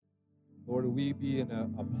Lord, we be in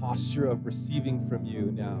a posture of receiving from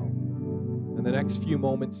you now. In the next few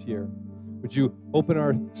moments here, would you open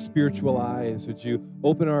our spiritual eyes? Would you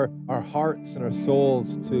open our hearts and our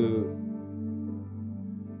souls to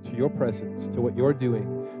your presence, to what you're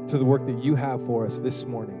doing, to the work that you have for us this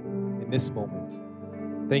morning, in this moment.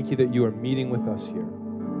 Thank you that you are meeting with us here.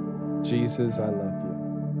 Jesus, I love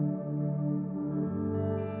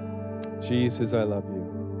you. Jesus, I love you.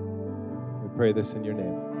 We pray this in your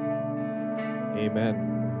name.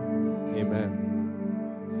 Amen.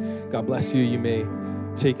 Amen. God bless you. You may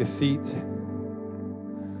take a seat.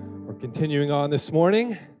 We're continuing on this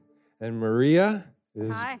morning, and Maria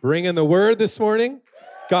is bringing the word this morning.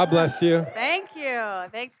 God bless you. Thank you.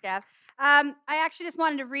 Thanks, Gav. I actually just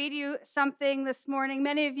wanted to read you something this morning.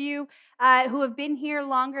 Many of you who have been here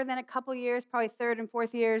longer than a couple years, probably third and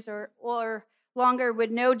fourth years or longer,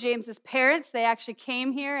 would know James's parents. They actually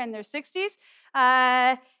came here in their 60s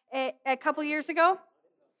a couple years ago.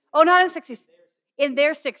 Oh, not in the 60s. In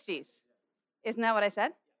their 60s. Isn't that what I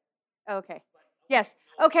said? Okay. Yes.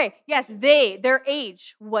 Okay. Yes, their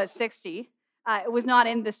age was 60. It was not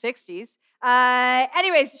in the 60s.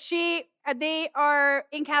 Anyways, they are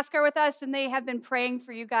in Cascar with us, and they have been praying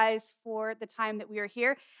for you guys for the time that we are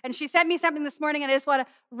here. And she sent me something this morning, and I just want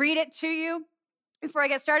to read it to you before I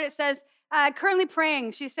get started. It says, currently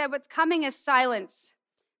praying. She said, what's coming is silence.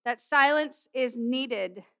 That silence is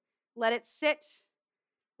needed. Let it sit.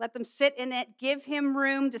 Let them sit in it. Give him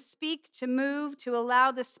room to speak, to move, to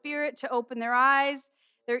allow the Spirit to open their eyes,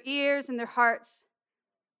 their ears, and their hearts.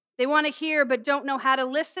 They want to hear but don't know how to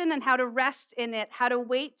listen and how to rest in it, how to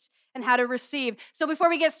wait and how to receive. So before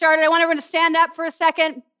we get started, I want everyone to stand up for a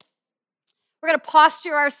second. We're going to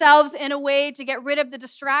posture ourselves in a way to get rid of the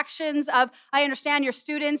distractions of, I understand you're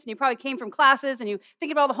students and you probably came from classes and you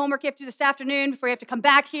think about all the homework you have to do this afternoon before you have to come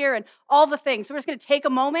back here and all the things. So we're just going to take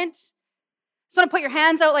a moment. Just want to put your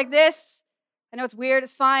hands out like this. I know it's weird,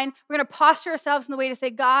 it's fine. We're going to posture ourselves in the way to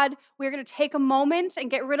say, God, we're going to take a moment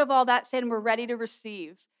and get rid of all that sin. We're ready to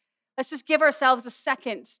receive. Let's just give ourselves a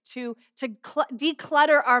second to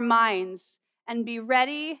declutter our minds and be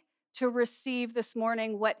ready to receive this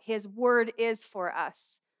morning what his word is for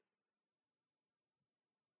us.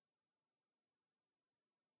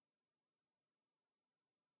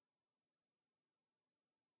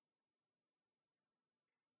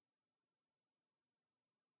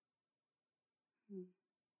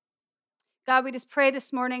 God, we just pray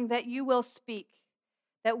this morning that you will speak,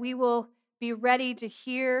 that we will be ready to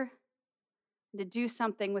hear and to do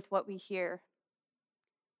something with what we hear.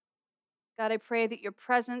 God, I pray that your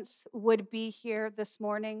presence would be here this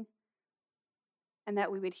morning and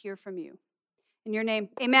that we would hear from you. In your name,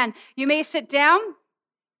 amen. You may sit down.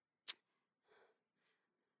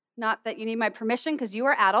 Not that you need my permission because you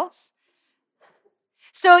are adults.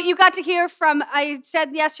 So you got to hear from, I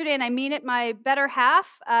said yesterday, and I mean it, my better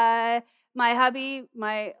half, my hubby,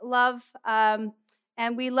 my love,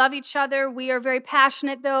 and we love each other. We are very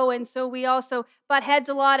passionate, though, and so we also butt heads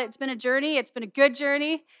a lot. It's been a journey. It's been a good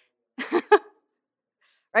journey.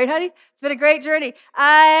 Right, honey? It's been a great journey.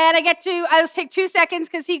 And I'll just take 2 seconds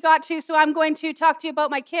because he got to, so I'm going to talk to you about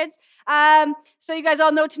my kids. So you guys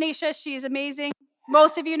all know Tanisha. She's amazing.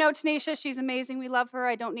 Most of you know Tanisha. She's amazing. We love her.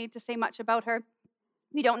 I don't need to say much about her.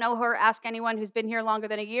 If you don't know her, ask anyone who's been here longer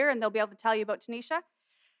than a year, and they'll be able to tell you about Tanisha.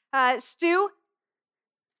 Stu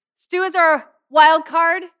is our wild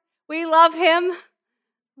card. We love him.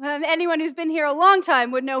 And anyone who's been here a long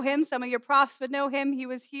time would know him. Some of your profs would know him. He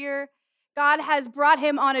was here. God has brought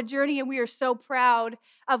him on a journey, and we are so proud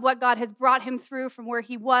of what God has brought him through from where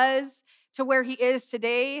he was to where he is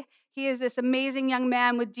today. He is this amazing young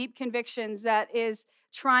man with deep convictions that is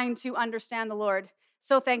trying to understand the Lord.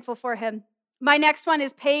 So thankful for him. My next one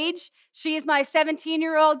is Paige. She is my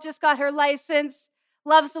 17-year-old, just got her license,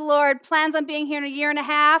 loves the Lord, plans on being here in a year and a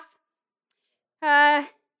half.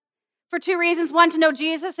 For 2 reasons. 1, to know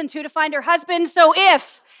Jesus, and 2, to find her husband. So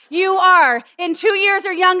if you are in 2 years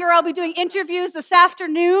or younger, I'll be doing interviews this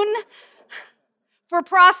afternoon for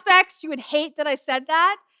prospects. You would hate that I said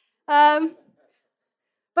that.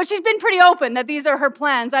 But she's been pretty open that these are her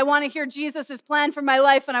plans. I want to hear Jesus' plan for my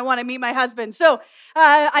life, and I want to meet my husband. So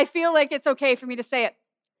I feel like it's okay for me to say it.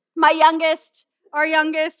 Our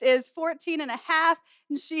youngest is 14 and a half,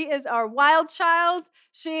 and she is our wild child.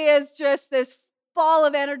 She is just this ball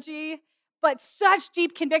of energy, but such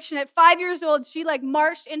deep conviction. At 5 years old, she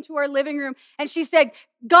marched into our living room, and she said,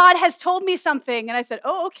 God has told me something. And I said,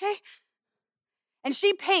 oh, okay. And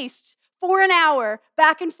she paced for an hour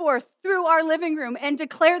back and forth through our living room and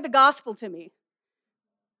declared the gospel to me.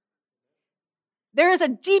 There is a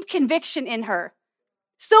deep conviction in her.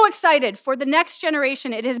 So excited for the next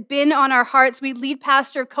generation. It has been on our hearts. We lead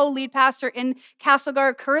pastor, co-lead pastor in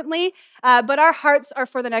Castlegar currently, but our hearts are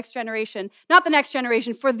for the next generation. Not the next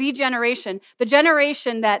generation, for the generation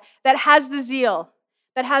that has the zeal,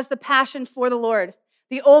 that has the passion for the Lord.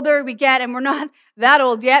 The older we get, and we're not that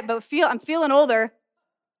old yet, but I'm feeling older,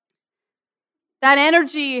 that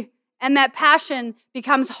energy and that passion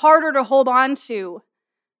becomes harder to hold on to.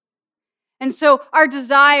 And so our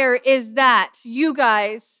desire is that you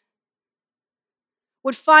guys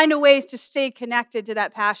would find a ways to stay connected to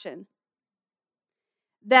that passion.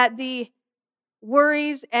 That the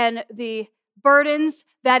worries and the burdens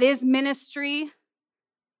that is ministry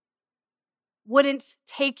wouldn't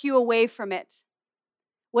take you away from it.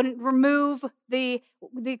 Wouldn't remove the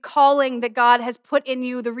calling that God has put in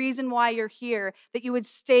you, the reason why you're here, that you would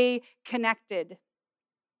stay connected.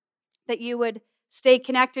 That you would stay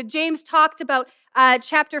connected. James talked about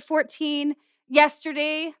chapter 14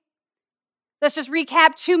 yesterday. Let's just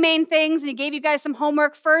recap 2 main things, and he gave you guys some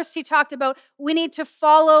homework. First, he talked about we need to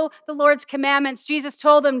follow the Lord's commandments. Jesus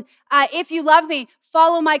told them, if you love me,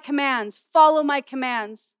 follow my commands. Follow my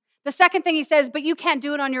commands. The second thing he says, but you can't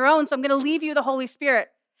do it on your own, so I'm going to leave you the Holy Spirit.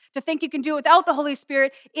 To think you can do it without the Holy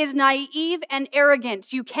Spirit is naive and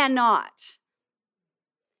arrogant. You cannot.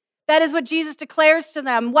 That is what Jesus declares to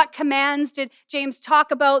them. What commands did James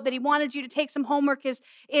talk about that he wanted you to take some homework is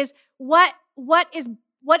what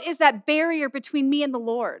is that barrier between me and the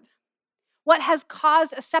Lord? What has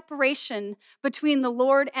caused a separation between the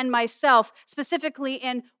Lord and myself, specifically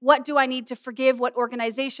in what do I need to forgive, what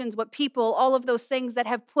organizations, what people, all of those things that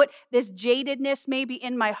have put this jadedness maybe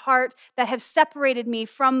in my heart that have separated me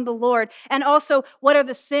from the Lord. And also, what are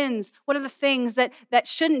the sins? What are the things that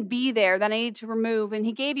shouldn't be there that I need to remove? And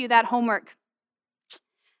he gave you that homework.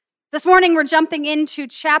 This morning, we're jumping into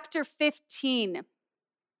chapter 15.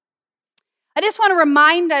 I just want to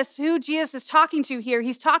remind us who Jesus is talking to here.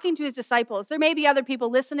 He's talking to his disciples. There may be other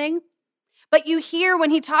people listening, but you hear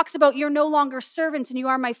when he talks about you're no longer servants and you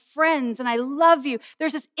are my friends and I love you.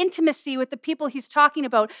 There's this intimacy with the people he's talking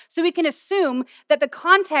about. So we can assume that the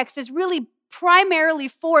context is really primarily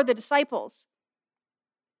for the disciples.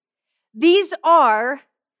 These are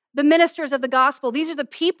the ministers of the gospel. These are the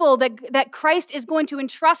people that Christ is going to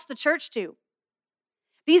entrust the church to.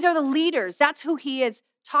 These are the leaders. That's who he is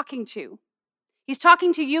talking to. He's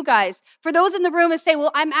talking to you guys. For those in the room who say,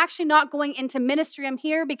 well, I'm actually not going into ministry. I'm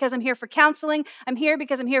here because I'm here for counseling. I'm here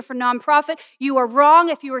because I'm here for nonprofit. You are wrong.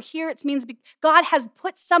 If you are here, it means God has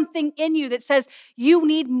put something in you that says you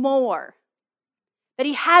need more. That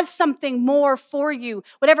he has something more for you.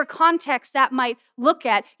 Whatever context that might look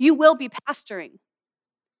at, you will be pastoring.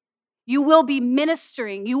 You will be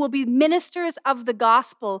ministering. You will be ministers of the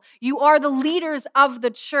gospel. You are the leaders of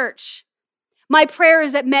the church. My prayer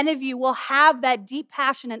is that many of you will have that deep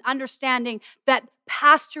passion and understanding that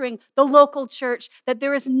pastoring the local church, that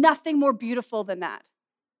there is nothing more beautiful than that.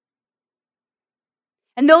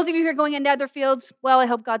 And those of you who are going into other fields, well, I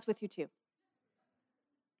hope God's with you too.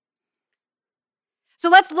 So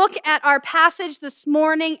let's look at our passage this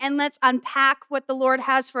morning and let's unpack what the Lord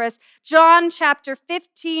has for us. John chapter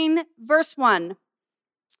 15, verse 1.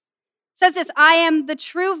 Says this, I am the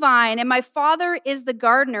true vine, and my Father is the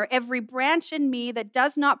gardener. Every branch in me that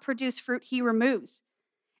does not produce fruit, he removes.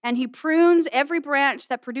 And he prunes every branch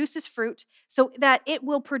that produces fruit so that it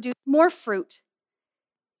will produce more fruit.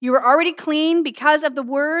 You are already clean because of the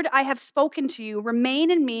word I have spoken to you.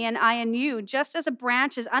 Remain in me and I in you, just as a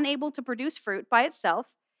branch is unable to produce fruit by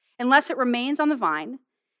itself unless it remains on the vine.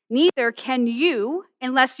 Neither can you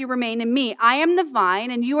unless you remain in me. I am the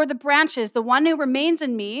vine and you are the branches. The one who remains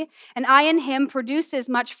in me and I in him produces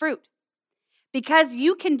much fruit. Because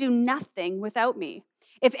you can do nothing without me.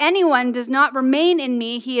 If anyone does not remain in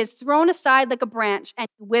me, he is thrown aside like a branch and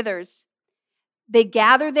withers. They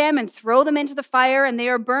gather them and throw them into the fire and they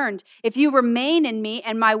are burned. If you remain in me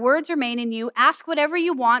and my words remain in you, ask whatever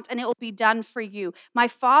you want and it will be done for you. My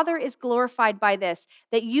Father is glorified by this,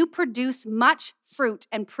 that you produce much fruit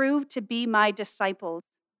and prove to be my disciples.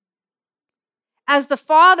 As the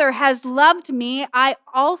Father has loved me, I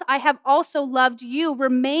have also loved you.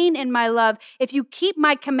 Remain in my love. If you keep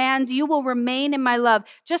my commands, you will remain in my love,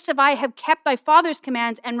 just as I have kept my Father's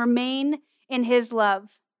commands and remain in his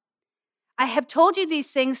love. I have told you these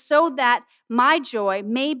things so that my joy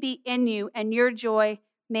may be in you and your joy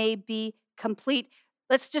may be complete.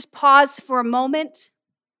 Let's just pause for a moment.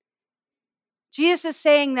 Jesus is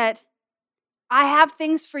saying that I have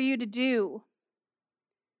things for you to do.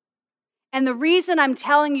 And the reason I'm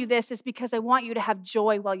telling you this is because I want you to have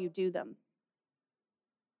joy while you do them.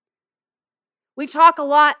 We talk a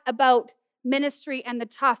lot about ministry and the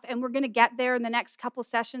tough, and we're going to get there in the next couple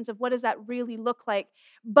sessions of what does that really look like.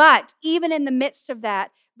 But even in the midst of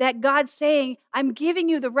that God's saying, I'm giving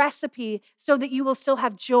you the recipe so that you will still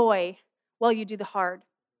have joy while you do the hard.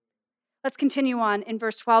 Let's continue on in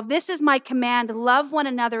verse 12. This is my command, love one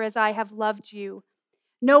another as I have loved you.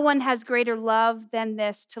 No one has greater love than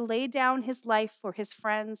this, to lay down his life for his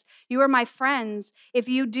friends. You are my friends if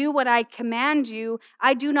you do what I command you.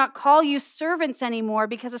 I do not call you servants anymore,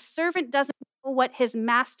 because a servant doesn't know what his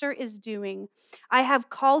master is doing. I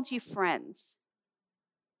have called you friends,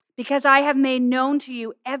 because I have made known to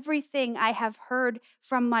you everything I have heard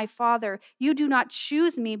from my Father. You do not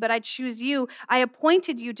choose me, but I choose you. I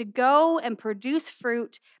appointed you to go and produce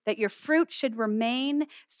fruit, that your fruit should remain,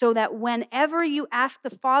 so that whenever you ask the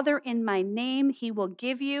Father in my name, he will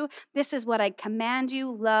give you. This is what I command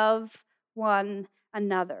you, love one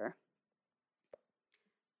another.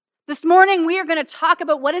 This morning, we are going to talk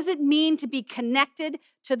about what does it mean to be connected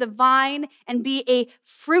to the vine and be a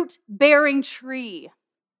fruit-bearing tree.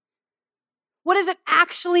 What does it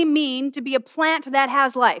actually mean to be a plant that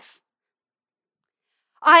has life?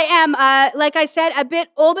 I am, like I said, a bit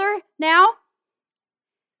older now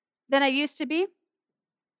than I used to be.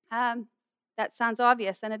 That sounds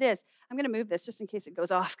obvious, and it is. I'm going to move this just in case it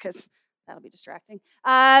goes off, because that'll be distracting.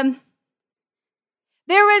 There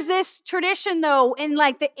was this tradition, though, in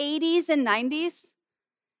like the 80s and 90s.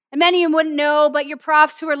 And many of you wouldn't know, but your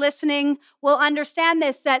profs who are listening will understand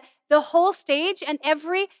this, that the whole stage and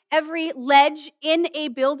every ledge in a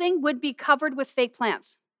building would be covered with fake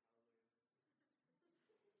plants.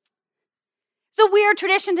 It's a weird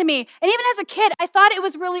tradition to me. And even as a kid, I thought it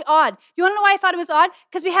was really odd. You want to know why I thought it was odd?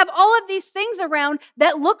 Because we have all of these things around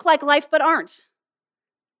that look like life but aren't.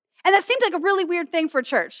 And that seemed like a really weird thing for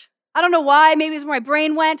church. I don't know why, maybe it's where my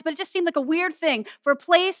brain went, but it just seemed like a weird thing for a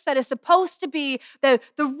place that is supposed to be the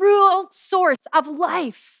real source of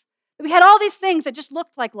life. We had all these things that just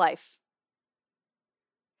looked like life.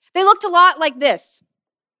 They looked a lot like this,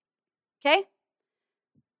 okay?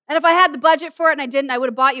 And if I had the budget for it and I didn't, I would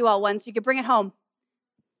have bought you all one so you could bring it home.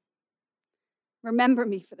 Remember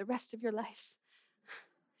me for the rest of your life.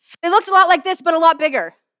 They looked a lot like this, but a lot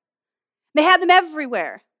bigger. They had them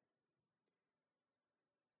everywhere.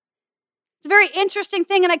 It's a very interesting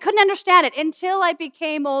thing, and I couldn't understand it until I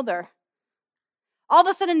became older. All of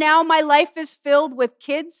a sudden now, my life is filled with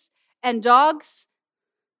kids and dogs.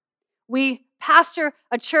 We pastor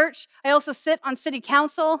a church. I also sit on city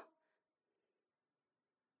council.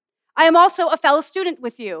 I am also a fellow student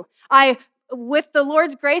with you. I, with the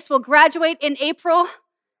Lord's grace, will graduate in April.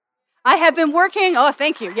 I have been working,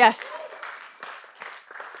 thank you, yes.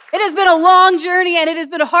 It has been a long journey, and it has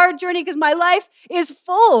been a hard journey because my life is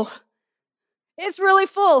full. It's really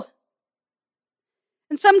full.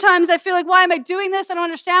 And sometimes I feel like, why am I doing this? I don't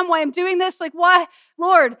understand why I'm doing this. Like, why,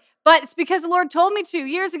 Lord? But it's because the Lord told me to.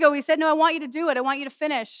 Years ago, he said, no, I want you to do it. I want you to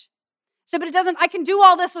finish. I said, but it doesn't, I can do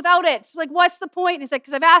all this without it. So like, what's the point? And he said,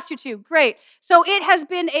 because I've asked you to. Great. So it has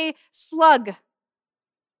been a slug. It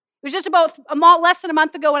was just about less than a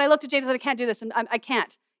month ago when I looked at James and said, I can't do this. And I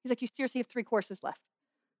can't. He's like, you seriously have 3 courses left.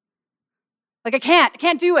 Like, I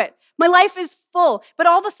can't do it. My life is full. But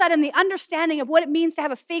all of a sudden, the understanding of what it means to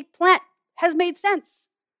have a fake plant has made sense.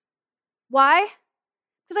 Why?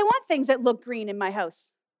 Because I want things that look green in my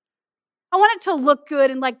house. I want it to look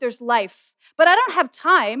good and like there's life. But I don't have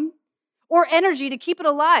time or energy to keep it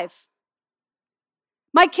alive.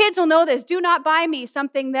 My kids will know this. Do not buy me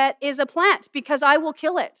something that is a plant, because I will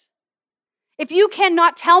kill it. If you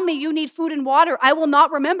cannot tell me you need food and water, I will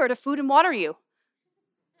not remember to food and water you.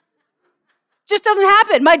 Just doesn't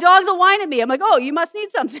happen. My dogs will whine at me. I'm like, oh, you must need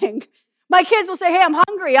something. My kids will say, hey, I'm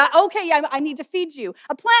hungry. I need to feed you.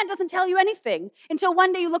 A plant doesn't tell you anything until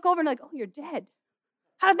one day you look over and like, oh, you're dead.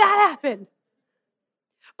 How did that happen?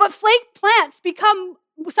 But fake plants become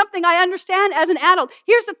something I understand as an adult.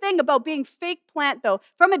 Here's the thing about being fake plant, though.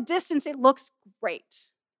 From a distance, it looks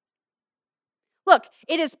great. Look,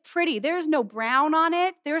 it is pretty. There's no brown on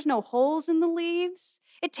it. There's no holes in the leaves.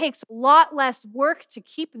 It takes a lot less work to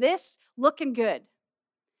keep this looking good.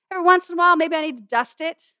 Every once in a while, maybe I need to dust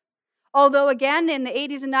it. Although, again, in the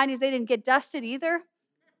 80s and 90s, they didn't get dusted either.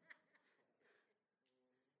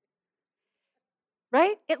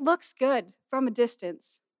 Right? It looks good from a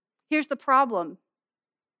distance. Here's the problem.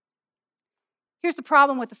 Here's the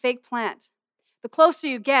problem with the fake plant. The closer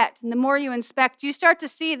you get and the more you inspect, you start to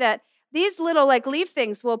see that these little leaf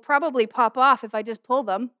things will probably pop off if I just pull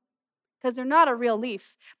them, because they're not a real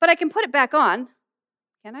leaf. But I can put it back on.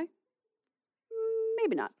 Can I?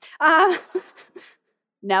 Maybe not.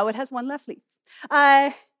 Now it has one left leaf.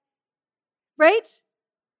 Right?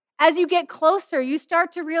 As you get closer, you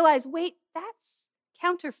start to realize, wait that's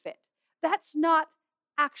counterfeit. That's not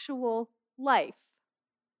actual life.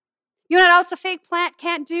 You know what else a fake plant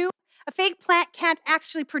can't do? A fake plant can't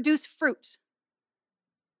actually produce fruit.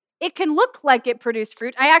 It can look like it produced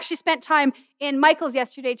fruit. I actually spent time in Michael's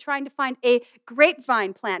yesterday trying to find a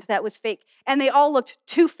grapevine plant that was fake, and they all looked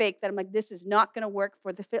too fake that I'm like, this is not going to work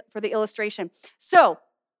for the illustration.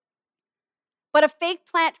 But a fake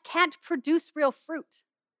plant can't produce real fruit.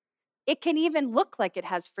 It can even look like it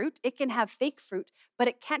has fruit. It can have fake fruit, but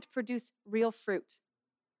it can't produce real fruit.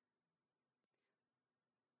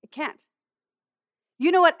 It can't.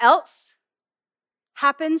 You know what else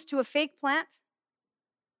happens to a fake plant?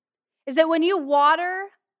 Is that when you water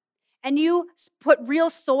and you put real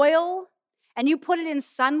soil and you put it in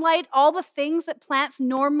sunlight, all the things that plants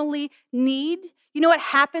normally need, you know what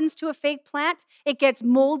happens to a fake plant? It gets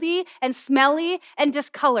moldy and smelly and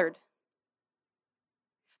discolored.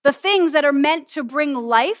 The things that are meant to bring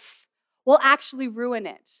life will actually ruin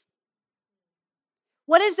it.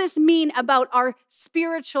 What does this mean about our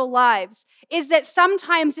spiritual lives? Is that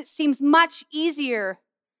sometimes it seems much easier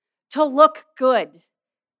to look good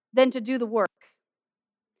than to do the work.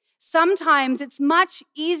 Sometimes it's much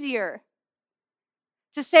easier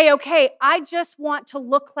to say, okay, I just want to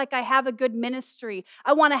look like I have a good ministry.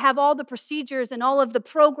 I want to have all the procedures and all of the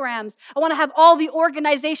programs. I want to have all the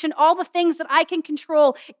organization, all the things that I can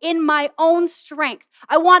control in my own strength.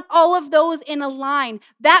 I want all of those in a line.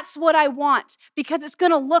 That's what I want because it's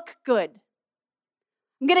going to look good.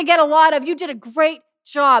 I'm going to get a lot of, you did a great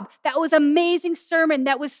job. That was an amazing sermon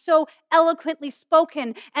that was so eloquently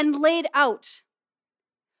spoken and laid out.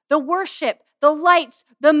 The worship, the lights,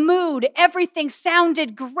 the mood, everything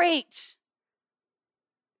sounded great.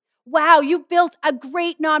 Wow, you've built a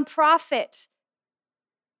great nonprofit.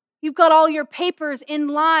 You've got all your papers in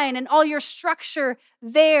line and all your structure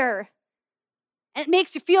there. And it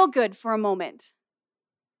makes you feel good for a moment.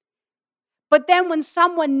 But then when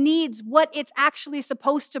someone needs what it's actually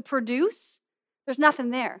supposed to produce, there's nothing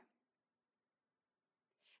there.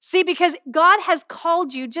 See, because God has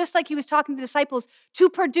called you, just like he was talking to the disciples, to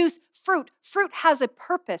produce fruit. Fruit has a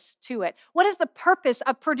purpose to it. What is the purpose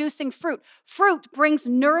of producing fruit? Fruit brings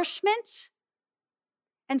nourishment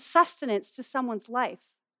and sustenance to someone's life.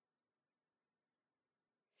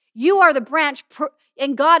 You are the branch,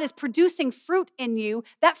 and God is producing fruit in you.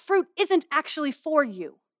 That fruit isn't actually for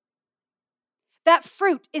you. That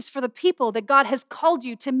fruit is for the people that God has called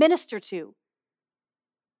you to minister to.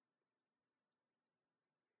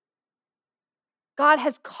 God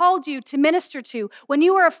has called you to minister to. When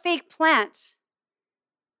you are a fake plant,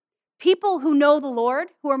 people who know the Lord,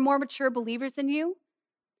 who are more mature believers than you,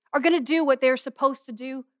 are going to do what they're supposed to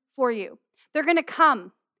do for you. They're going to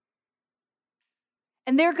come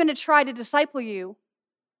and they're going to try to disciple you.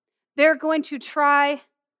 They're going to try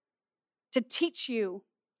to teach you.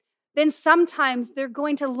 Then sometimes they're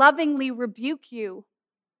going to lovingly rebuke you.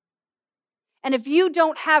 And if you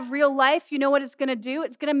don't have real life, you know what it's going to do?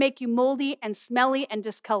 It's going to make you moldy and smelly and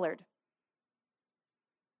discolored.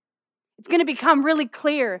 It's going to become really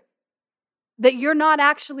clear that you're not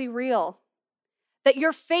actually real, that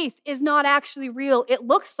your faith is not actually real. It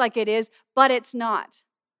looks like it is, but it's not.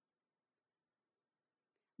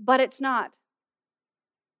 But it's not.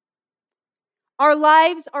 Our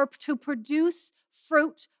lives are to produce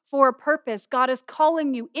fruit for a purpose. God is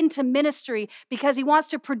calling you into ministry because he wants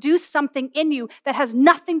to produce something in you that has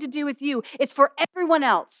nothing to do with you. It's for everyone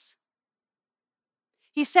else.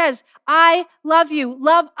 He says, I love you.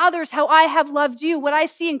 Love others how I have loved you. What I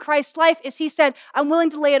see in Christ's life is he said, I'm willing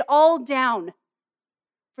to lay it all down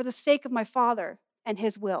for the sake of my Father and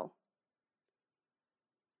his will.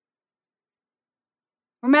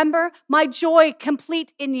 Remember, my joy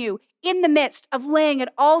complete in you, in the midst of laying it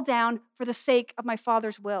all down for the sake of my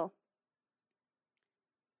Father's will.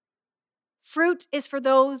 Fruit is for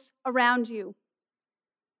those around you.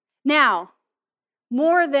 Now,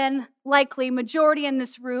 more than likely, majority in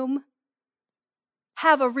this room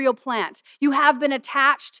have a real plant. You have been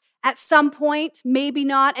attached at some point, maybe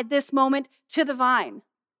not at this moment, to the vine.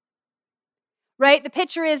 Right? The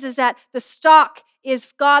picture is that the stalk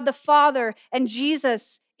is God the Father, and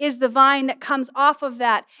Jesus is the vine that comes off of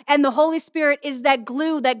that. And the Holy Spirit is that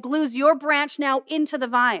glue that glues your branch now into the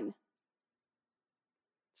vine.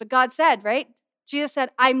 That's what God said, right? Jesus said,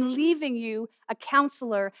 I'm leaving you a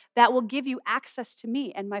counselor that will give you access to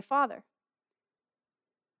me and my Father.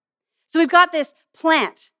 So we've got this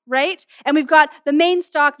plant, right? And we've got the main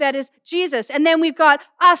stalk that is Jesus. And then we've got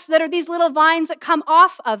us that are these little vines that come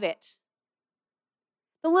off of it.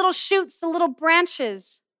 The little shoots, the little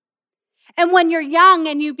branches. And when you're young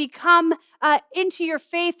and you become into your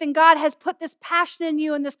faith and God has put this passion in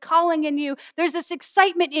you and this calling in you, there's this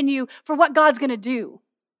excitement in you for what God's going to do.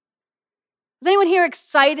 Was anyone here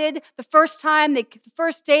excited the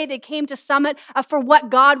first day they came to Summit for what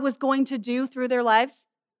God was going to do through their lives?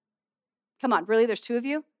 Come on, really? There's two of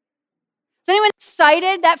you? Is anyone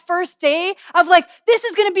excited that first day of like, this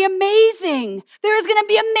is going to be amazing. There's going to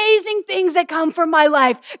be amazing things that come from my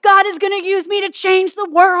life. God is going to use me to change the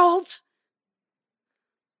world.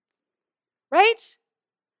 Right?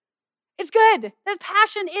 It's good. This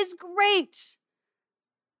passion is great.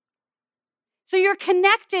 So you're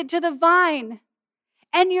connected to the vine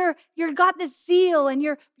and you're got this zeal and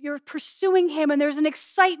you're pursuing him and there's an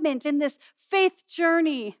excitement in this faith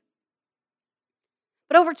journey.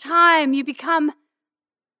 But over time, you become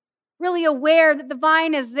really aware that the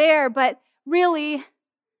vine is there, but really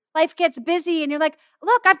life gets busy and you're like,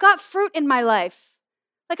 look, I've got fruit in my life.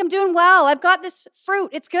 Like I'm doing well. I've got this fruit.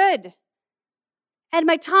 It's good. And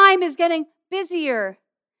my time is getting busier.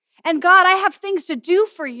 And God, I have things to do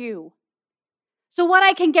for you. So what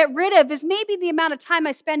I can get rid of is maybe the amount of time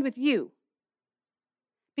I spend with you.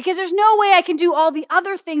 Because there's no way I can do all the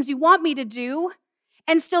other things you want me to do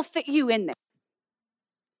and still fit you in there.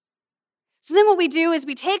 So then what we do is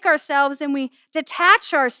we take ourselves and we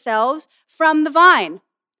detach ourselves from the vine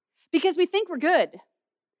because we think we're good,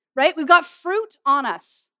 right? We've got fruit on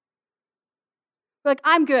us. We're like,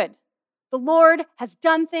 I'm good. The Lord has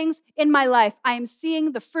done things in my life. I am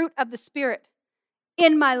seeing the fruit of the Spirit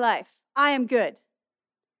in my life. I am good.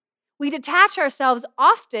 We detach ourselves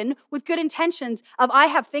often with good intentions of, I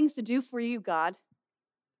have things to do for you, God.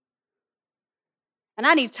 And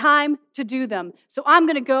I need time to do them. So I'm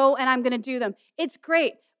going to go and I'm going to do them. It's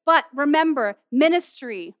great. But remember,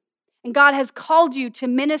 ministry. And God has called you to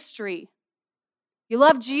ministry. You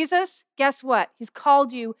love Jesus? Guess what? He's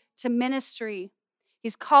called you to ministry.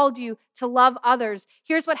 He's called you to love others.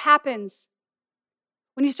 Here's what happens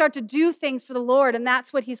when you start to do things for the Lord, and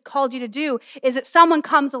that's what he's called you to do, is that someone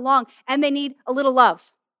comes along and they need a little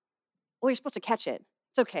love. Oh, you're supposed to catch it.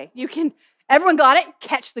 It's okay. You can, everyone got it?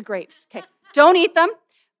 Catch the grapes. Okay. Don't eat them,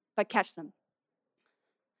 but catch them.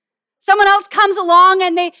 Someone else comes along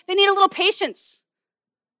and they need a little patience.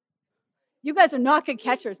 You guys are not good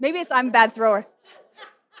catchers. Maybe I'm a bad thrower.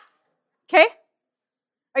 Okay?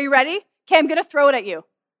 Are you ready? Okay, I'm going to throw it at you.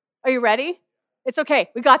 Are you ready? It's okay.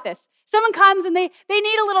 We got this. Someone comes and they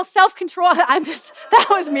need a little self-control. That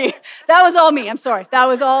was me. That was all me. I'm sorry. That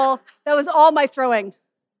was all my throwing.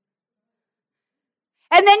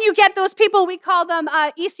 And then you get those people, we call them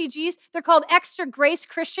ECGs. They're called extra grace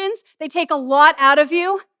Christians. They take a lot out of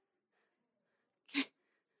you.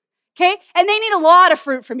 Okay? And they need a lot of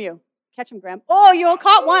fruit from you. Catch them, Graham. Oh, you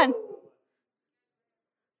caught one.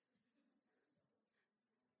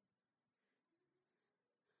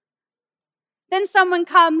 Then someone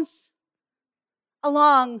comes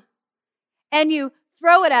along and you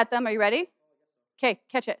throw it at them. Are you ready? Okay,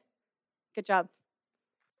 catch it. Good job.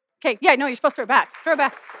 Okay, yeah, no, you're supposed to throw it back. Throw it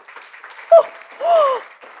back.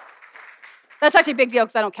 That's actually a big deal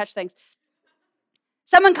because I don't catch things.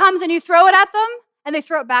 Someone comes and you throw it at them and they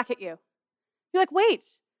throw it back at you. You're like,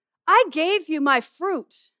 wait, I gave you my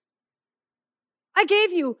fruit. I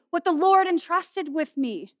gave you what the Lord entrusted with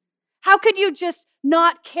me. How could you just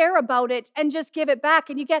not care about it and just give it back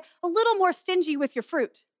and you get a little more stingy with your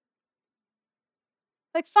fruit?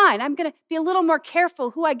 Like, fine, I'm going to be a little more careful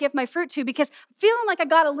who I give my fruit to because I'm feeling like I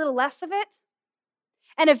got a little less of it.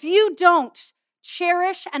 And if you don't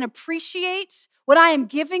cherish and appreciate what I am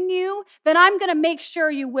giving you, then I'm going to make sure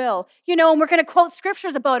you will. You know, and we're going to quote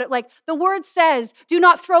scriptures about it. Like the word says, do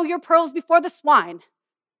not throw your pearls before the swine.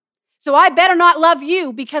 So I better not love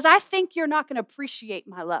you because I think you're not going to appreciate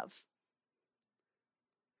my love.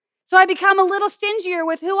 So I become a little stingier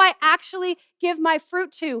with who I actually give my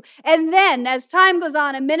fruit to. And then as time goes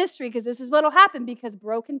on in ministry, because this is what will happen because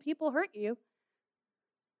broken people hurt you.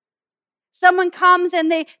 Someone comes and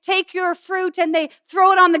they take your fruit and they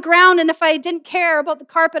throw it on the ground. And if I didn't care about the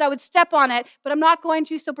carpet, I would step on it. But I'm not going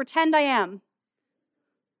to, so pretend I am.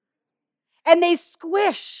 And they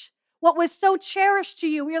squish what was so cherished to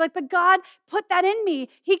you. You're like, but God put that in me.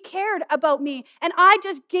 He cared about me. And I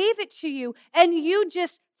just gave it to you. And you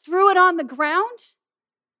just threw it on the ground?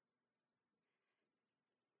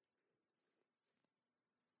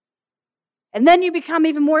 And then you become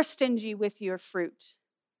even more stingy with your fruit.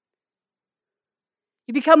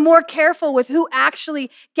 You become more careful with who actually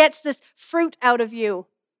gets this fruit out of you.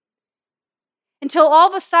 Until all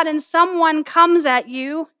of a sudden someone comes at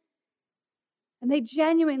you and they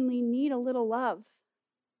genuinely need a little love.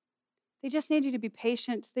 They just need you to be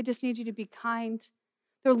patient. They just need you to be kind.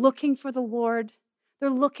 They're looking for the Lord. They're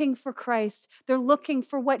looking for Christ. They're looking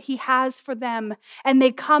for what he has for them. And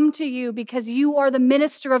they come to you because you are the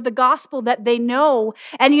minister of the gospel that they know.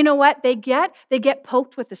 And you know what they get? They get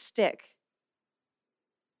poked with a stick.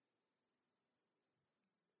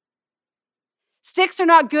 Sticks are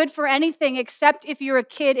not good for anything except if you're a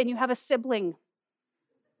kid and you have a sibling.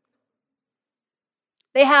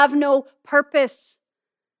 They have no purpose.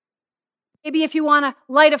 Maybe if you want to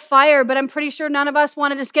light a fire, but I'm pretty sure none of us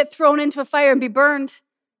want to just get thrown into a fire and be burned.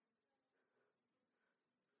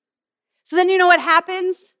 So then you know what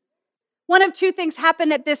happens? One of two things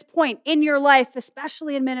happen at this point in your life,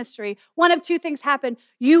 especially in ministry. One of two things happen.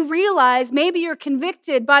 You realize, maybe you're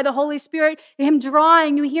convicted by the Holy Spirit, you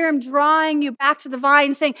hear him drawing you back to the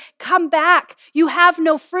vine, saying, come back. You have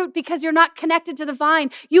no fruit because you're not connected to the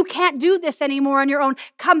vine. You can't do this anymore on your own.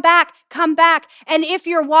 Come back, come back. And if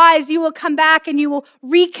you're wise, you will come back and you will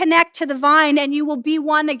reconnect to the vine and you will be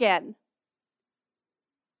one again.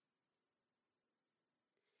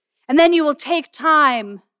 And then you will take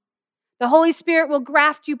time. The Holy Spirit will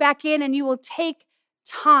graft you back in and you will take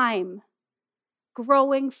time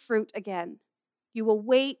growing fruit again. You will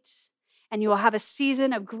wait and you will have a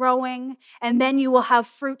season of growing and then you will have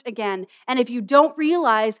fruit again. And if you don't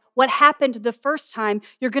realize what happened the first time,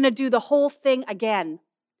 you're going to do the whole thing again.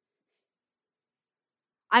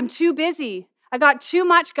 I'm too busy. I got too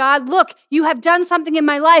much, God. Look, you have done something in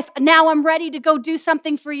my life. Now I'm ready to go do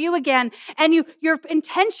something for you again. And your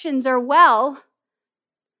intentions are well.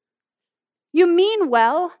 You mean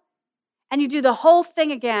well, and you do the whole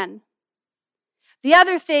thing again. The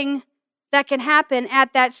other thing that can happen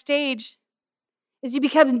at that stage is you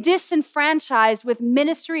become disenfranchised with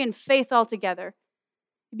ministry and faith altogether.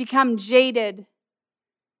 You become jaded.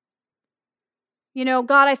 You know,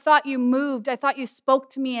 God, I thought you moved. I thought you spoke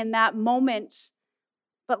to me in that moment.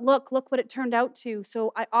 But look what it turned out to.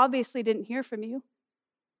 So I obviously didn't hear from you.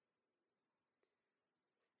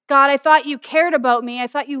 God, I thought you cared about me. I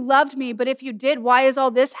thought you loved me. But if you did, why is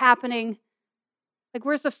all this happening? Like,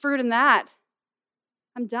 where's the fruit in that?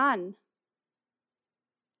 I'm done.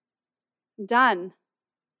 I'm done.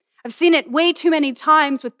 I've seen it way too many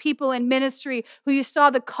times with people in ministry who you saw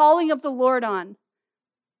the calling of the Lord on.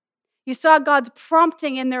 You saw God's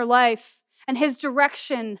prompting in their life and his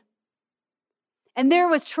direction. And there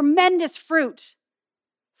was tremendous fruit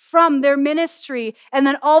from their ministry. And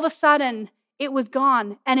then all of a sudden, it was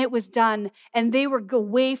gone and it was done. And they were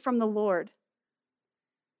away from the Lord.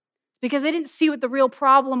 Because they didn't see what the real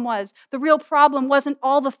problem was. The real problem wasn't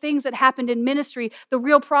all the things that happened in ministry. The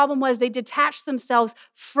real problem was they detached themselves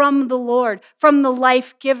from the Lord, from the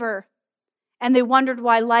life giver. And they wondered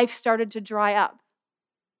why life started to dry up.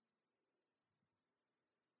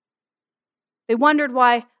 They wondered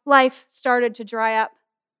why life started to dry up.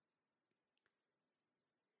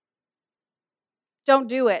 Don't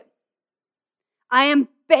do it. I am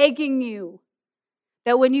begging you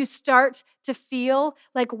that when you start to feel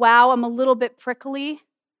like, wow, I'm a little bit prickly,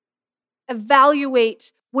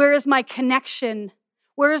 evaluate, where is my connection?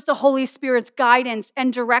 Where is the Holy Spirit's guidance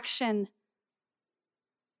and direction?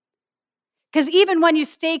 Because even when you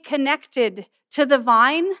stay connected to the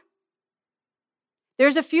vine,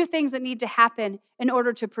 there's a few things that need to happen in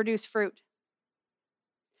order to produce fruit.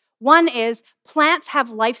 One is plants have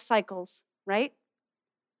life cycles, right?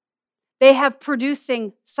 They have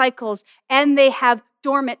producing cycles and they have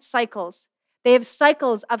dormant cycles. They have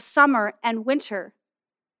cycles of summer and winter.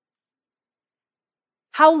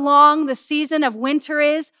 How long the season of winter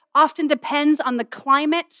is often depends on the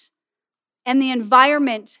climate and the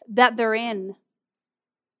environment that they're in.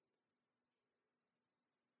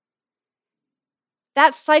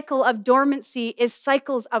 That cycle of dormancy is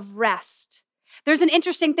cycles of rest. There's an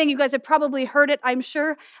interesting thing, you guys have probably heard it, I'm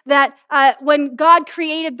sure, that when God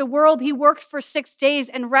created the world, he worked for 6 days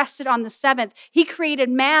and rested on the 7th. He created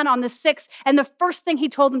man on the 6th, and the first thing he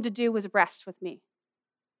told him to do was rest with me.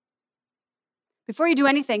 Before you do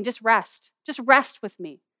anything, just rest. Just rest with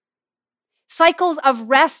me. Cycles of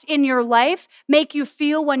rest in your life make you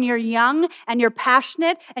feel when you're young and you're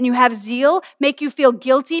passionate and you have zeal, make you feel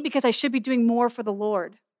guilty because I should be doing more for the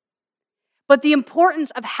Lord. But the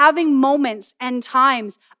importance of having moments and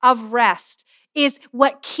times of rest is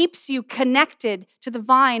what keeps you connected to the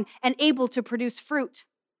vine and able to produce fruit.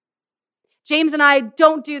 James and I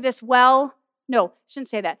don't do this well. No, shouldn't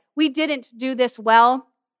say that. We didn't do this well.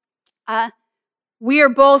 We are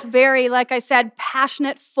both very, like I said,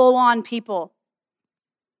 passionate, full-on people.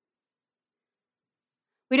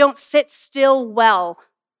 We don't sit still well.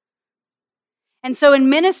 And so in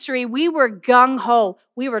ministry, we were gung-ho.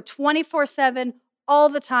 We were 24/7 all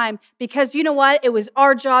the time because you know what? It was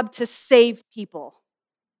our job to save people.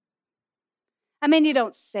 I mean, you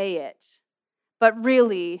don't say it, but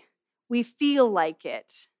really, we feel like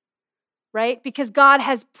it, right? Because God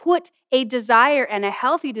has put a desire and a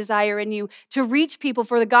healthy desire in you to reach people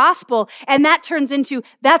for the gospel, and that turns into,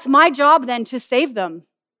 that's my job then to save them.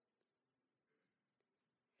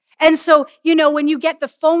 And so, when you get the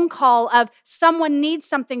phone call of someone needs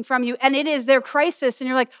something from you and it is their crisis, and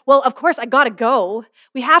you're like, well, of course, I got to go.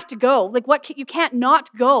 We have to go. Like, you can't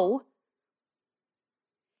not go.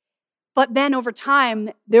 But then over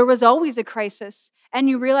time, there was always a crisis. And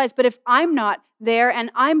you realize, but if I'm not there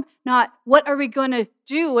and I'm not, what are we going to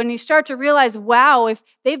do? And you start to realize, wow, if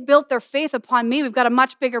they've built their faith upon me, we've got a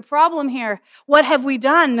much bigger problem here. What have we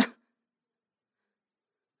done?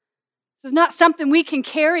 This is not something we can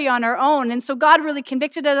carry on our own. And so God really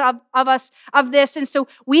convicted us of this. And so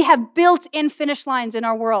we have built-in finish lines in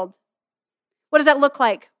our world. What does that look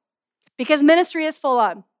like? Because ministry is full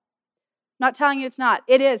on. Not telling you it's not.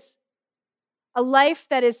 It is. A life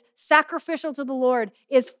that is sacrificial to the Lord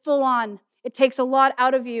is full on. It takes a lot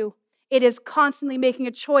out of you. It is constantly making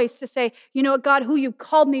a choice to say, you know what, God, who you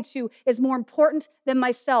called me to is more important than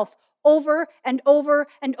myself. Over and over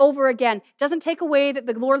and over again. It doesn't take away that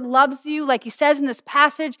the Lord loves you, like he says in this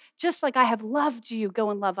passage, just like I have loved you, go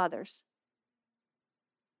and love others.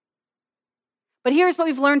 But here's what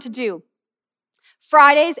we've learned to do.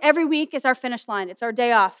 Fridays, every week, is our finish line. It's our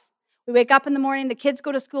day off. We wake up in the morning, the kids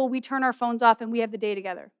go to school, we turn our phones off, and we have the day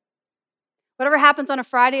together. Whatever happens on a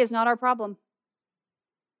Friday is not our problem.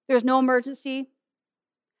 There's no emergency.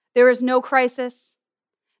 There is no crisis.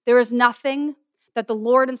 There is nothing that the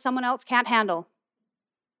Lord and someone else can't handle.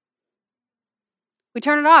 We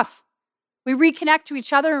turn it off. We reconnect to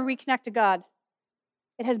each other and reconnect to God.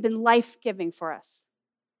 It has been life-giving for us.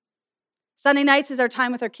 Sunday nights is our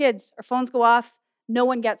time with our kids. Our phones go off. No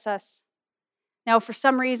one gets us. Now, if for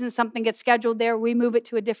some reason something gets scheduled there, we move it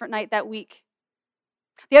to a different night that week.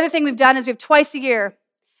 The other thing we've done is we have twice a year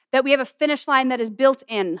that we have a finish line that is built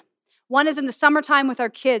in. One is in the summertime with our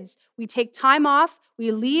kids. We take time off.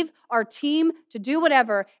 We leave our team to do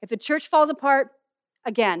whatever. If the church falls apart,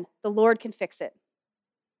 again, the Lord can fix it.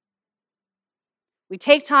 We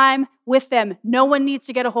take time with them. No one needs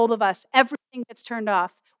to get a hold of us. Everything gets turned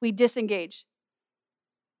off. We disengage.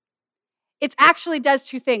 It actually does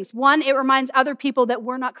two things. One, it reminds other people that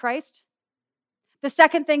we're not Christ. The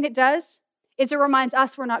second thing it does is it reminds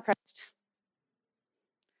us we're not Christ.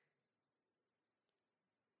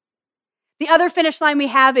 The other finish line we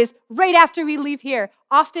have is right after we leave here.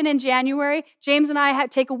 Often in January, James and I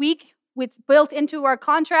take a week built into our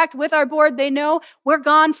contract with our board. They know we're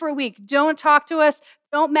gone for a week. Don't talk to us.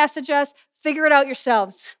 Don't message us. Figure it out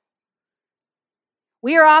yourselves.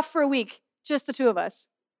 We are off for a week, just the two of us.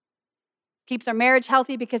 Keeps our marriage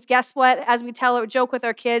healthy because guess what? As we tell or joke with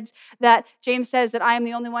our kids that James says that I am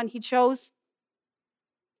the only one he chose.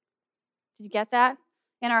 Did you get that?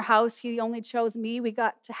 In our house, he only chose me. We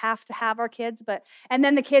got to have our kids. And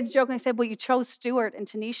then the kids jokingly said, well, you chose Stuart and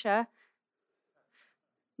Tanisha. I'm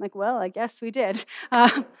like, well, I guess we did.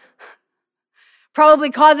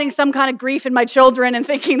 Probably causing some kind of grief in my children and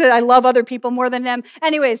thinking that I love other people more than them.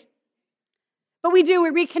 Anyways, but we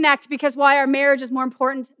reconnect because why? Our marriage is more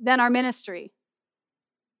important than our ministry.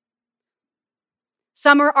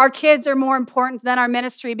 Our kids are more important than our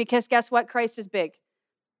ministry because guess what? Christ is big.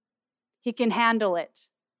 He can handle it.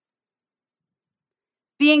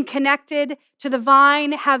 Being connected to the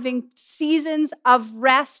vine, having seasons of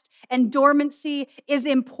rest and dormancy is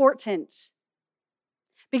important.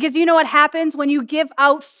 Because you know what happens when you give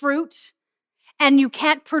out fruit and you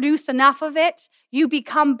can't produce enough of it? You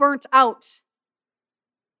become burnt out.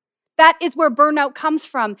 That is where burnout comes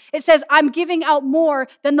from. It says, I'm giving out more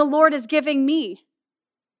than the Lord is giving me.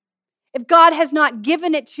 If God has not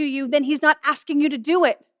given it to you, then he's not asking you to do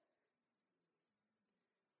it.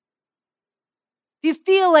 If you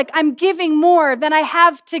feel like I'm giving more than I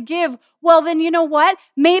have to give, well, then you know what?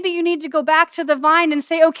 Maybe you need to go back to the vine and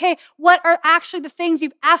say, okay, what are actually the things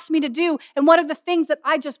you've asked me to do? And what are the things that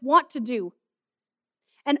I just want to do?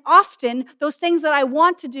 And often, those things that I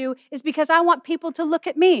want to do is because I want people to look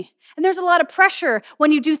at me. And there's a lot of pressure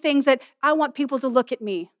when you do things that I want people to look at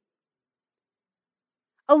me.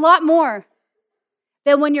 A lot more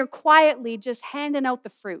than when you're quietly just handing out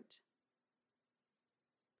the fruit.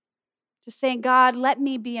 Just saying, God, let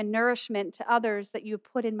me be a nourishment to others that you have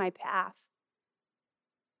put in my path.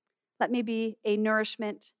 Let me be a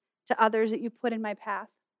nourishment to others that you put in my path.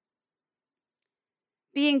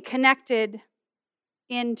 Being connected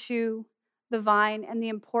into the vine and the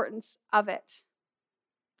importance of it.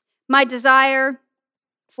 My desire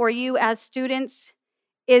for you as students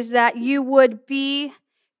is that you would be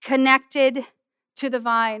connected to the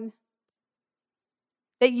vine.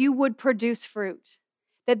 that you would produce fruit,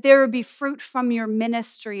 that there would be fruit from your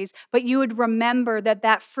ministries, but you would remember that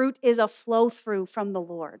that fruit is a flow through from the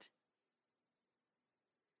Lord.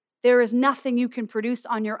 There is nothing you can produce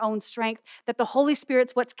on your own strength, that the Holy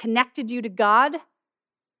Spirit's what's connected you to God,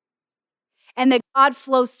 and that God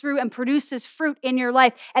flows through and produces fruit in your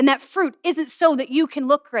life. And that fruit isn't so that you can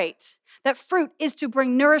look great. That fruit is to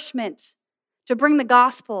bring nourishment, to bring the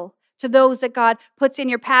gospel to those that God puts in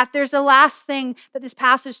your path. There's the last thing that this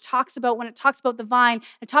passage talks about when it talks about the vine.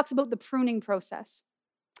 It talks about the pruning process.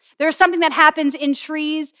 There's something that happens in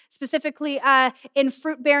trees, specifically in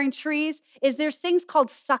fruit-bearing trees, is there's things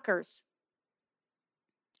called suckers.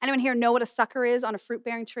 Anyone here know what a sucker is on a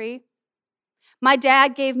fruit-bearing tree? My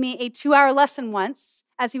dad gave me a 2-hour lesson once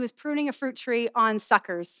as he was pruning a fruit tree on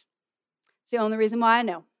suckers. It's the only reason why I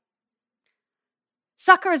know.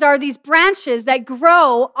 Suckers are these branches that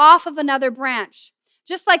grow off of another branch.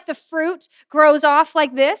 Just like the fruit grows off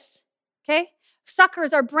like this, okay?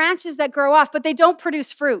 Suckers are branches that grow off, but they don't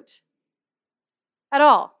produce fruit at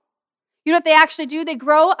all. You know what they actually do? They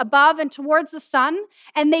grow above and towards the sun,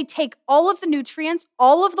 and they take all of the nutrients,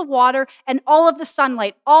 all of the water, and all of the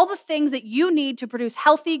sunlight, all the things that you need to produce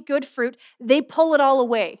healthy, good fruit, they pull it all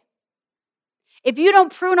away. If you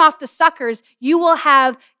don't prune off the suckers, you will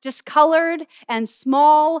have discolored and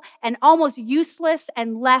small and almost useless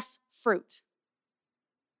and less fruit.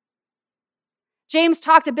 James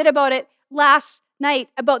talked a bit about it last night,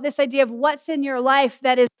 about this idea of what's in your life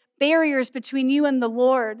that is barriers between you and the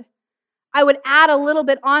Lord. I would add a little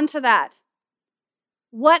bit onto that.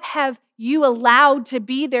 What have you allowed to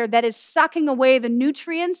be there that is sucking away the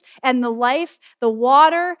nutrients and the life, the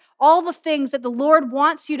water, all the things that the Lord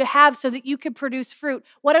wants you to have so that you can produce fruit?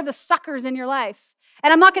 What are the suckers in your life?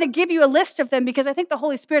 And I'm not going to give you a list of them because I think the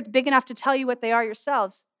Holy Spirit's big enough to tell you what they are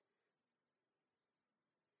yourselves.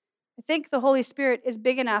 I think the Holy Spirit is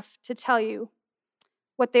big enough to tell you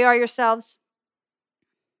what they are yourselves.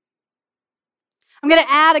 I'm going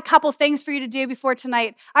to add a couple things for you to do before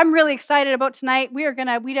tonight. I'm really excited about tonight. We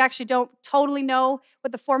actually don't totally know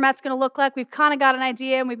what the format's going to look like. We've kind of got an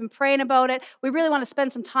idea and we've been praying about it. We really want to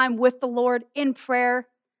spend some time with the Lord in prayer,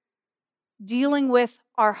 dealing with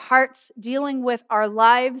our hearts, dealing with our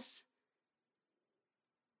lives.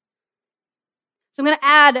 So I'm going to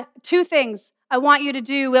add 2 things I want you to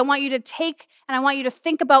do. I want you to take and I want you to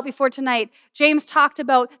think about before tonight. James talked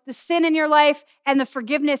about the sin in your life and the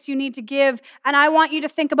forgiveness you need to give. And I want you to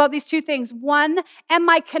think about these 2 things. 1, am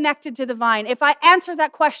I connected to the vine? If I answer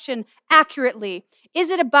that question accurately, is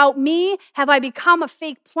it about me? Have I become a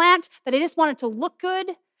fake plant that I just want it to look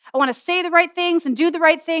good? I want to say the right things and do the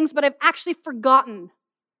right things, but I've actually forgotten.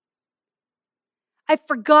 I've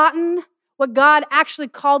forgotten what God actually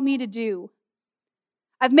called me to do.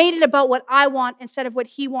 I've made it about what I want instead of what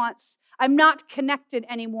He wants. I'm not connected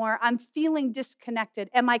anymore. I'm feeling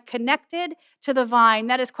disconnected. Am I connected to the vine?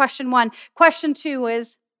 That is question 1. Question 2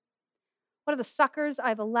 is, what are the suckers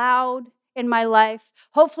I've allowed in my life?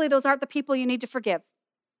 Hopefully those aren't the people you need to forgive,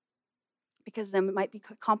 because then it might be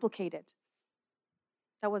complicated.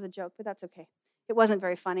 That was a joke, but that's okay. It wasn't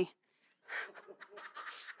very funny.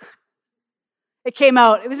 It came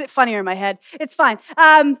out. It was funnier in my head. It's fine.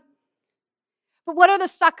 But what are the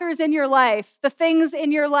suckers in your life, the things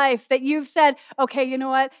in your life that you've said, okay, you know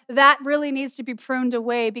what, that really needs to be pruned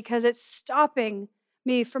away because it's stopping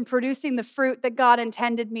me from producing the fruit that God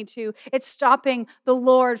intended me to. It's stopping the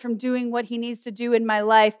Lord from doing what He needs to do in my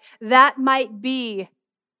life. That might be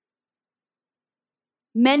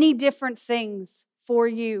many different things for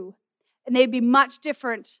you, and they'd be much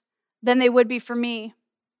different than they would be for me.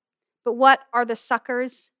 But what are the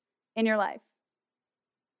suckers in your life?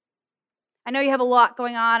 I know you have a lot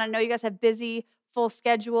going on. I know you guys have busy, full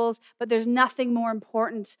schedules, but there's nothing more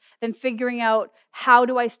important than figuring out how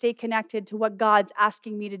do I stay connected to what God's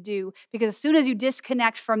asking me to do? Because as soon as you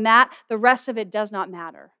disconnect from that, the rest of it does not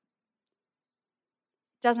matter.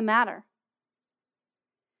 It doesn't matter.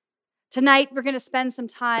 Tonight, we're going to spend some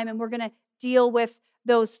time and we're going to deal with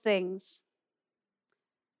those things.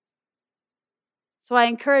 So I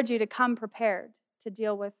encourage you to come prepared to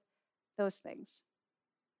deal with those things.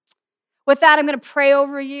 With that, I'm going to pray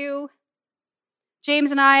over you.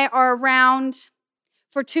 James and I are around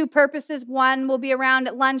for 2 purposes. 1, we'll be around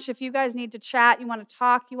at lunch if you guys need to chat, you want to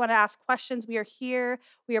talk, you want to ask questions. We are here.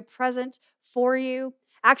 We are present for you.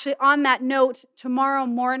 Actually, on that note, tomorrow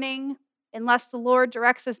morning, unless the Lord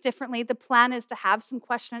directs us differently, the plan is to have some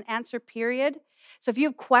question and answer period. So if you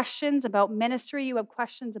have questions about ministry, you have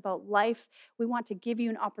questions about life, we want to give you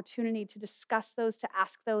an opportunity to discuss those, to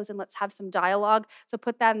ask those, and let's have some dialogue. So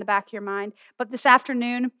put that in the back of your mind. But this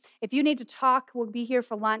afternoon, if you need to talk, we'll be here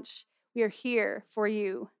for lunch. We are here for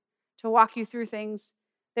you to walk you through things.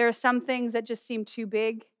 There are some things that just seem too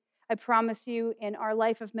big. I promise you, in our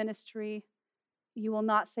life of ministry, you will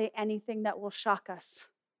not say anything that will shock us.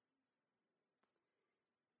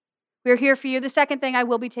 We're here for you. The second thing, I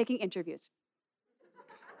will be taking interviews.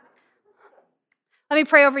 Let me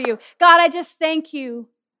pray over you. God, I just thank you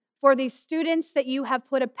for these students that you have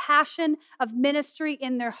put a passion of ministry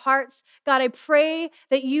in their hearts. God, I pray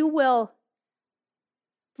that you will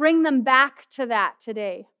bring them back to that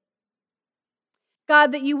today.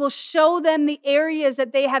 God, that you will show them the areas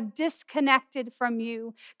that they have disconnected from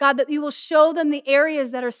you. God, that you will show them the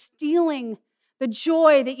areas that are stealing the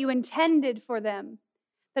joy that you intended for them,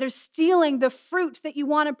 that are stealing the fruit that you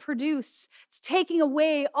want to produce. It's taking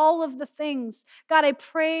away all of the things. God, I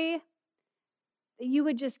pray that you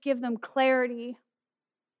would just give them clarity.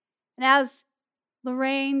 And as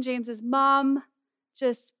Lorraine, James's mom,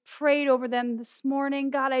 just prayed over them this morning,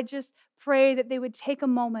 God, I just pray that they would take a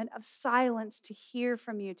moment of silence to hear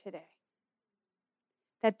from you today.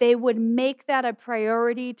 That they would make that a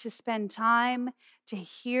priority to spend time to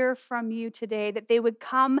hear from you today. That they would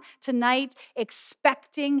come tonight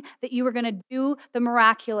expecting that you were going to do the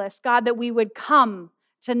miraculous. God, that we would come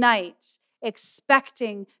tonight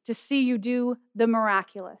expecting to see you do the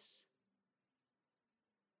miraculous.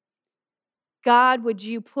 God, would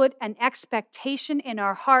you put an expectation in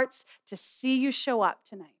our hearts to see you show up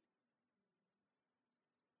tonight?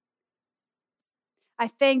 I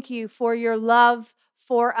thank you for your love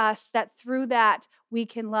for us, that through that we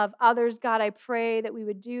can love others. God, I pray that we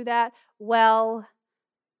would do that well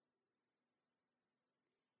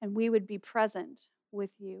and we would be present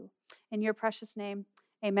with you. In your precious name,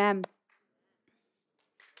 amen.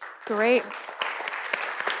 Great.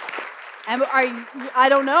 And I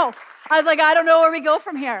don't know. I was like, I don't know where we go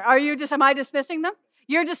from here. Am I dismissing them?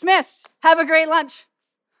 You're dismissed. Have a great lunch.